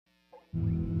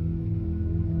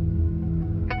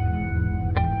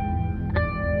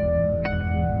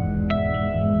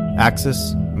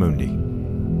Axis Mundi.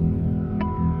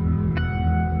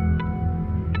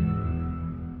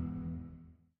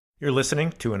 You're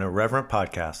listening to an Irreverent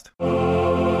podcast.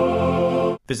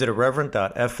 Visit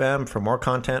irreverent.fm for more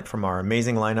content from our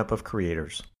amazing lineup of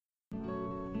creators.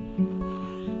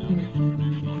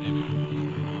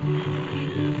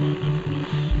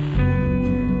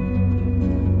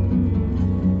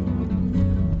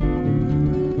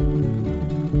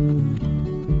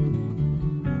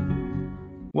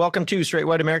 Welcome to Straight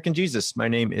White American Jesus. My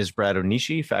name is Brad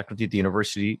Onishi, faculty at the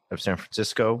University of San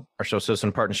Francisco. Our show is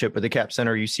in partnership with the CAP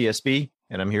Center, UCSB,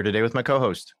 and I'm here today with my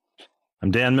co-host. I'm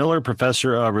Dan Miller,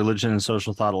 professor of religion and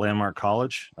social thought at Landmark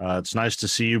College. It's nice to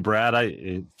see you,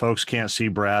 Brad. Folks can't see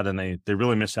Brad, and they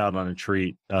really miss out on a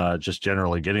treat, just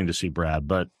generally getting to see Brad.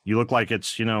 But you look like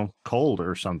it's, cold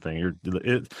or something.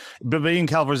 But being in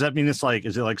California, does that mean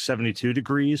is it like 72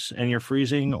 degrees and you're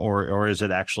freezing, or is it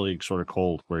actually sort of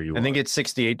cold where you are? I think it's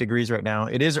 68 degrees right now.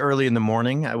 It is early in the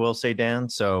morning, I will say, Dan.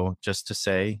 So just to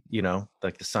say,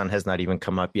 like the sun has not even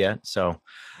come up yet. So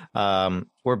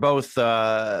we're both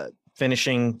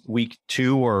finishing week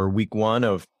 2 or week 1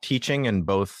 of teaching and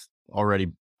both already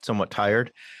somewhat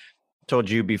tired. Told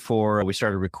you before we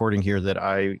started recording here that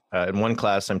I, in one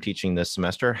class I'm teaching this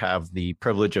semester, have the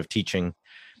privilege of teaching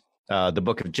the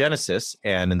book of Genesis.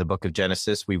 And in the book of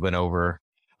Genesis, we went over,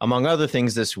 among other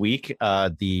things this week,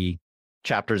 the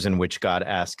chapters in which God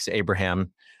asks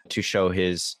Abraham to show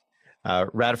his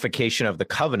ratification of the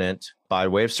covenant by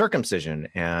way of circumcision.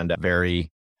 And a very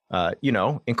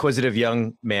inquisitive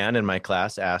young man in my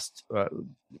class asked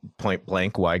point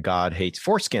blank why God hates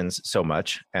foreskins so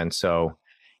much. And so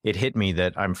it hit me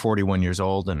that I'm 41 years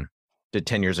old and did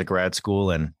 10 years of grad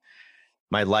school. And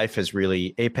my life has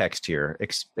really apexed here,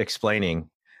 explaining,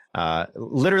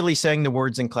 literally saying the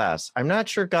words in class. I'm not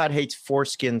sure God hates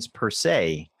foreskins per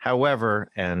se. However,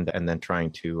 and then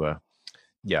trying to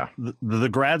the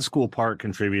grad school part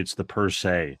contributes the per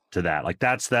se to that. Like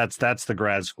that's the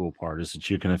grad school part, is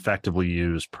that you can effectively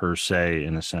use per se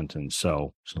in a sentence.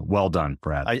 So well done,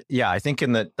 Brad. I think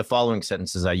in the following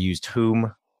sentences I used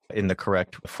whom in the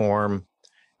correct form,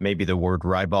 maybe the word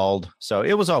ribald. So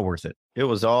it was all worth it. It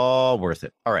was all worth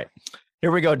it. All right,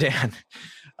 here we go, Dan.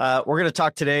 We're going to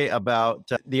talk today about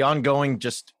the ongoing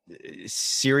just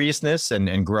seriousness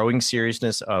and growing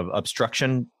seriousness of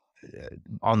obstruction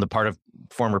on the part of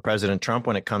former President Trump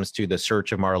when it comes to the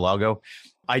search of Mar-a-Lago.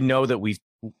 I know that we've,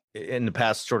 in the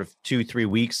past sort of 2-3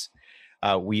 weeks,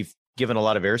 we've given a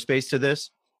lot of airspace to this,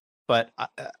 but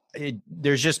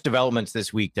there's just developments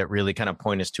this week that really kind of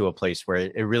point us to a place where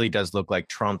it really does look like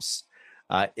Trump's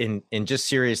in just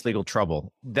serious legal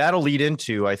trouble. That'll lead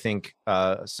into, I think,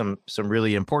 some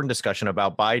really important discussion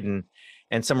about Biden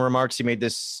and some remarks he made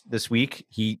this week.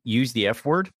 He used the F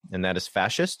word, and that is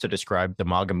fascist, to describe the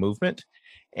MAGA movement.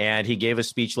 And he gave a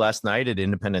speech last night at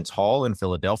Independence Hall in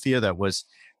Philadelphia that was,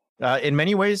 in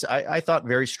many ways, I thought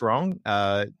very strong,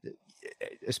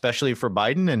 especially for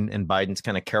Biden and Biden's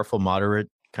kind of careful, moderate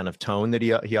kind of tone that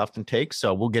he often takes.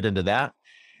 So we'll get into that.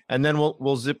 And then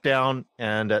we'll zip down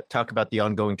and talk about the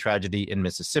ongoing tragedy in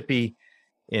Mississippi,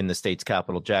 in the state's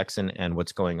capital, Jackson, and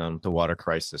what's going on with the water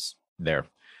crisis there.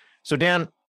 So, Dan,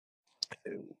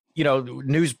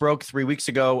 news broke 3 weeks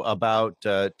ago about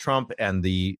Trump and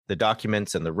the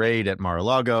documents and the raid at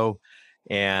Mar-a-Lago,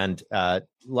 and a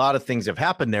lot of things have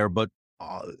happened there. But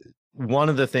one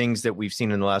of the things that we've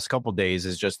seen in the last couple of days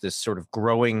is just this sort of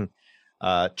growing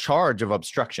charge of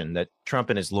obstruction that Trump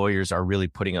and his lawyers are really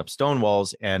putting up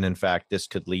stonewalls. And in fact, this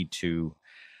could lead to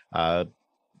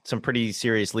some pretty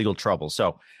serious legal trouble.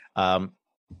 So,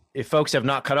 if folks have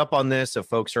not caught up on this, if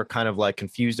folks are kind of like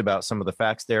confused about some of the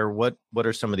facts there, what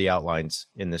are some of the outlines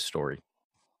in this story?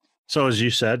 So as you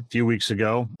said, a few weeks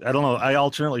ago, I don't know, I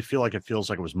alternately feel like it feels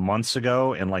like it was months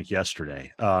ago and like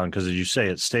yesterday, because as you say,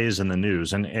 it stays in the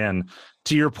news. And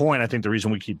to your point, I think the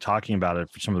reason we keep talking about it,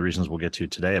 for some of the reasons we'll get to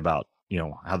today about,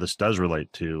 how this does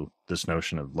relate to this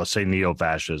notion of, let's say,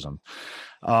 neo-fascism.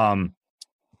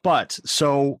 But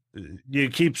so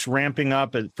it keeps ramping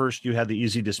up. At first, you had the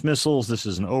easy dismissals. This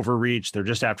is an overreach. They're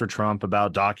just after Trump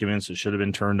about documents that should have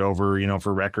been turned over,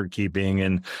 for record keeping.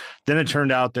 And then it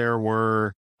turned out there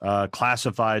were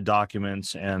classified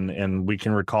documents, and we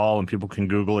can recall, and people can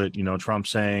Google it, Trump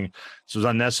saying this was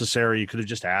unnecessary. You could have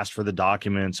just asked for the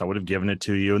documents. I would have given it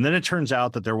to you. And then it turns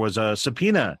out that there was a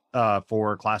subpoena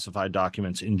for classified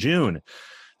documents in June.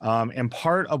 And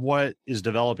part of what is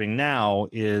developing now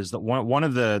is that one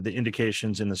of the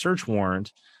indications in the search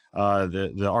warrant,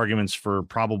 the arguments for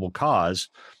probable cause,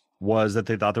 was that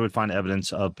they thought they would find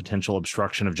evidence of potential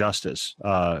obstruction of justice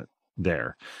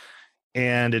there.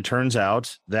 And it turns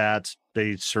out that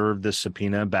they served this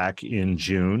subpoena back in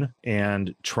June,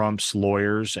 and Trump's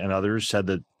lawyers and others said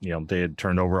that, they had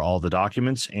turned over all the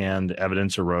documents, and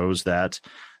evidence arose that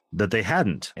they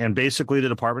hadn't. And basically the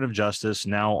Department of Justice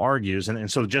now argues,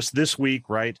 and so just this week,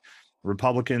 right,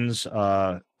 Republicans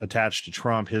attached to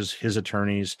Trump, his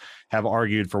attorneys have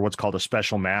argued for what's called a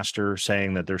special master,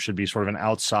 saying that there should be sort of an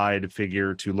outside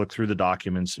figure to look through the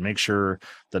documents and make sure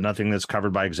that nothing that's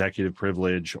covered by executive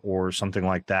privilege or something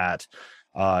like that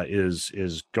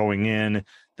is going in.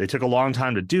 They took a long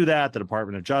time to do that. The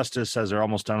Department of Justice says they're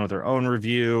almost done with their own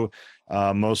review.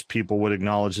 Most people would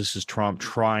acknowledge this is Trump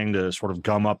trying to sort of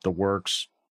gum up the works.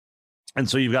 And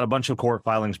so you've got a bunch of court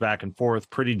filings back and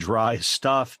forth, pretty dry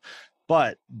stuff.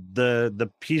 But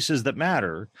the pieces that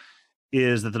matter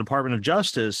is that the Department of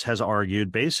Justice has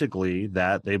argued basically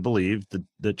that they believe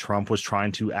that Trump was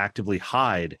trying to actively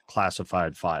hide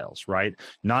classified files, right?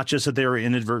 Not just that they were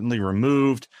inadvertently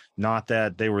removed, not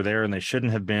that they were there and they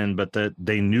shouldn't have been, but that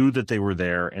they knew that they were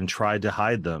there and tried to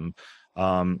hide them.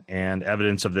 And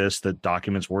evidence of this, that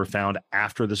documents were found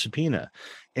after the subpoena.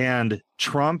 And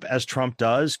Trump, as Trump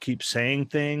does, keeps saying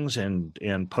things and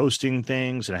posting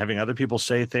things and having other people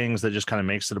say things that just kind of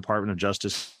makes the Department of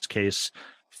Justice case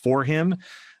for him.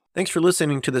 Thanks for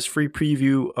listening to this free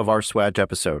preview of our Swag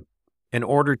episode. In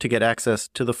order to get access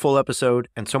to the full episode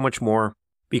and so much more,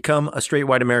 become a Straight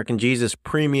White American Jesus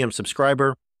premium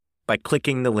subscriber by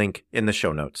clicking the link in the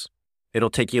show notes. It'll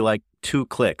take you like 2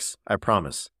 clicks, I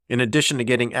promise. In addition to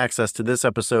getting access to this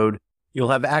episode, you'll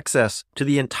have access to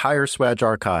the entire Swag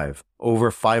archive, over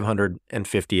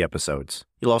 550 episodes.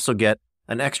 You'll also get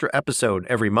an extra episode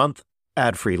every month,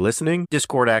 ad-free listening,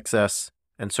 Discord access,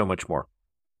 and so much more.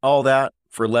 All that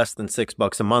for less than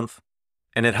 $6 a month,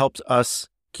 and it helps us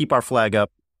keep our flag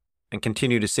up and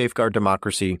continue to safeguard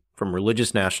democracy from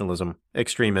religious nationalism,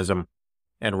 extremism,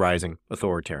 and rising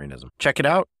authoritarianism. Check it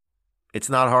out. It's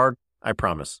not hard, I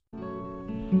promise.